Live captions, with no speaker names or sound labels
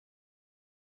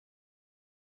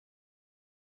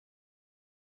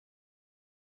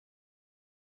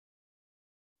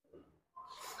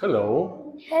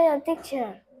Hello. Hello,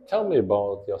 teacher. Tell me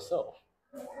about yourself.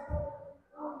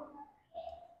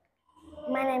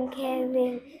 My name is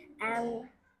Kevin.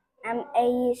 I'm 8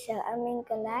 years old. I'm in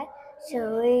class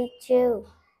 3 2.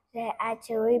 There are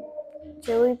three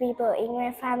people in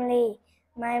my family.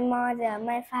 My mother,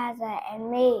 my father,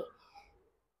 and me.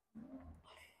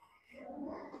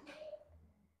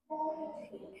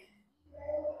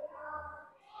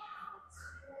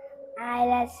 I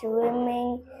like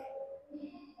swimming.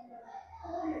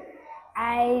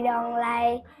 I don't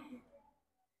like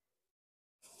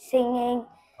singing.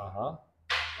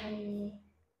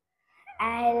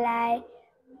 I like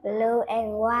blue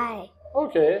and white.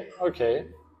 Okay.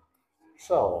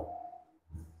 So,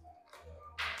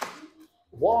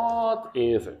 what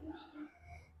is it?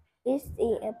 Is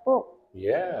it a book?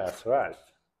 Yes, right.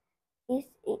 Is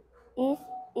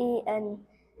it an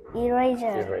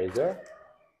eraser? Eraser.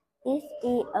 Is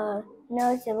it a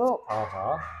notebook?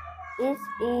 Uh-huh. Is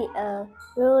it a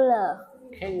ruler?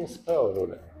 Can you spell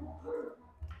ruler?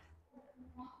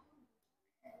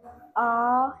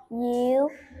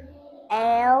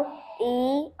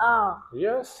 RULER.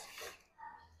 Yes.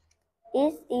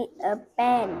 Is it a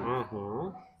pen? Mm-hmm.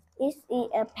 Is it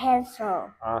a pencil?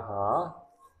 Uh-huh.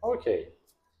 Okay.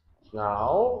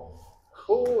 Now,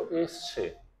 who is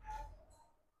she?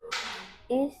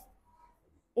 Is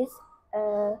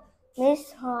a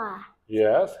Miss Hoa?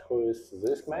 Yes, who is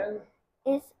this man?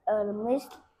 Is a Miss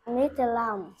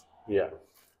Lam? Yeah.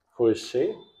 Who is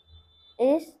she?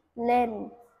 Is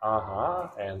Len? Uh-huh.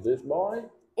 And this boy?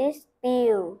 Is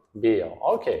Bill? Bill.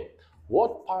 Okay.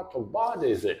 What part of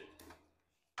body is it?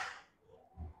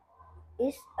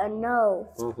 Is a nose?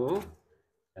 Mm-hmm.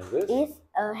 And this? Is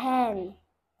a hand?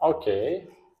 Okay.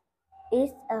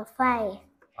 Is a face?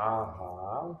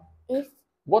 Uh-huh. Is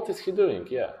What is he doing?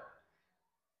 Yeah.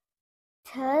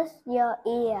 touch your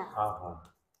ear? Uh-huh.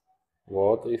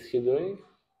 What is he doing?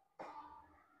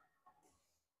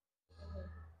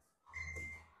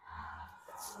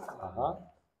 Uh-huh.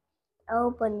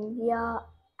 Open your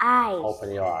eyes.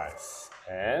 Open your eyes.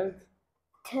 And?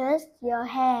 Touch your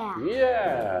hair.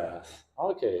 Yes.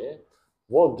 Okay.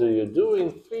 What do you do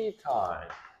in free time?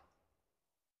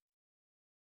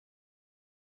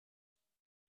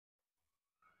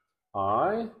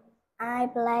 I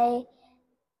play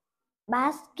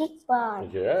basketball.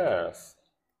 Yes.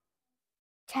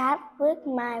 Chat with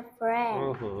my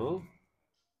friend. Mm-hmm.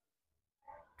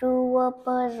 Do a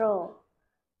puzzle.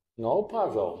 No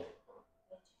puzzle.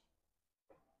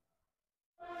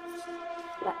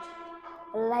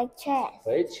 Play chess.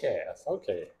 Play chess.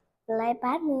 Okay. Play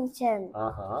badminton.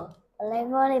 Uh-huh. Play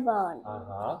volleyball.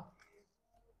 Uh-huh.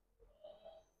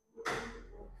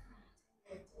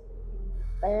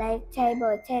 Play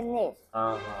table tennis.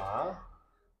 Uh-huh.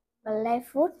 Play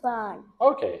football.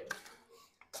 Okay.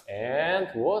 And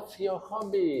what's your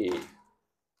hobby?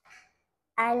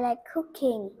 I like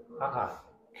cooking. Uh-huh.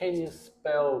 Can you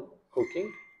spell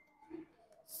cooking?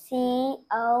 COOKING.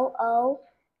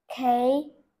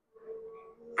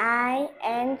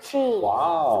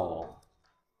 Wow.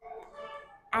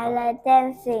 I like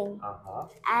dancing. Uh-huh.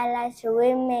 I like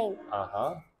swimming.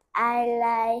 Uh-huh. I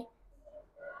like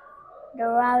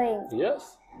drawing.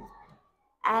 Yes.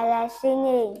 I like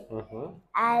singing. Mm-hmm.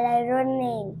 I like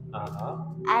running. Uh-huh.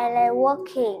 I like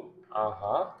walking.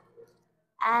 Uh-huh.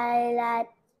 I like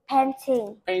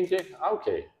painting. Painting.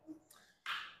 Okay.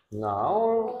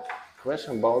 Now,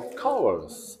 question about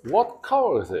colors. What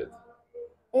color is it?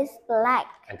 It's black.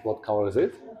 And what color is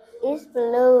it? It's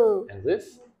blue. And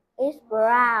this? It's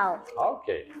brown.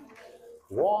 Okay.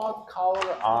 What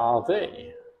color are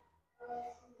they?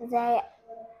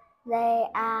 They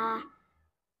are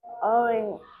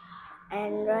orange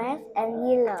and red and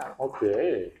yellow.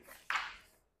 Okay.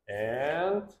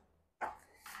 And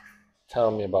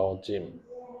tell me about gym.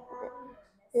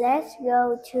 Let's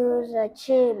go to the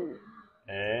gym.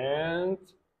 And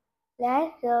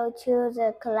Let's go to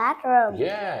the classroom.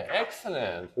 yeah,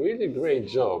 excellent. Really great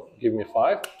job. Give me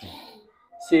 5.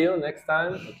 See you next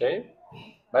time. Okay.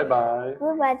 Bye-bye.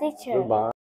 Goodbye, teacher. Goodbye.